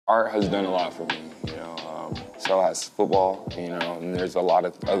Art has done a lot for me, you know. So has football, you know, and there's a lot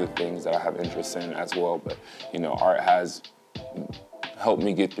of other things that I have interest in as well. But, you know, art has helped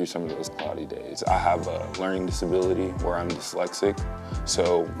me get through some of those cloudy days. I have a learning disability where I'm dyslexic,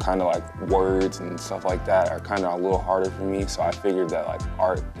 so kind of like words and stuff like that are kind of a little harder for me. So I figured that like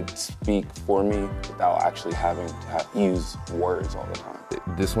art could speak for me without actually having to use words all the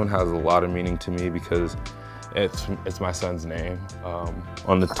time. This one has a lot of meaning to me because it's my son's name.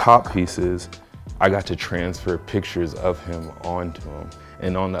 On the top pieces, I got to transfer pictures of him onto him.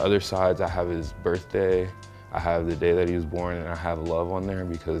 And on the other sides, I have his birthday, I have the day that he was born, and I have love on there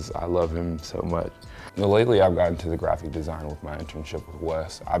because I love him so much. Lately, I've gotten to the graphic design with my internship with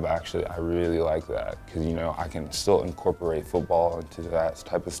Wes. I really like that because, you know, I can still incorporate football into that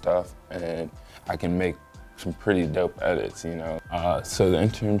type of stuff, and I can make some pretty dope edits, you know. So the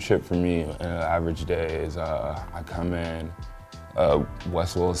internship for me, an average day is I come in,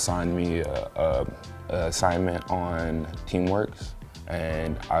 Wes will assign me an assignment on Teamworks,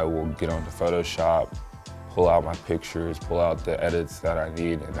 and I will get onto Photoshop, pull out my pictures, pull out the edits that I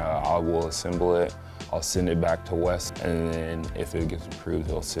need, and I will assemble it. I'll send it back to Wes, and then if it gets approved,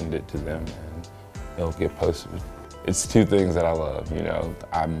 he'll send it to them, and it'll get posted. It's two things that I love, you know.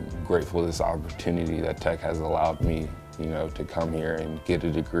 I'm grateful for this opportunity that Tech has allowed me, you know, to come here and get a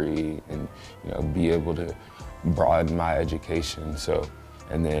degree and, you know, be able to broaden my education. So,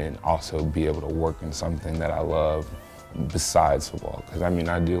 and then also be able to work in something that I love besides football. Because I mean,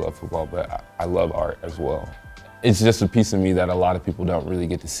 I do love football, but I love art as well. It's just a piece of me that a lot of people don't really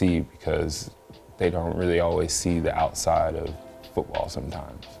get to see because they don't really always see the outside of football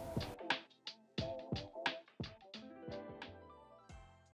sometimes.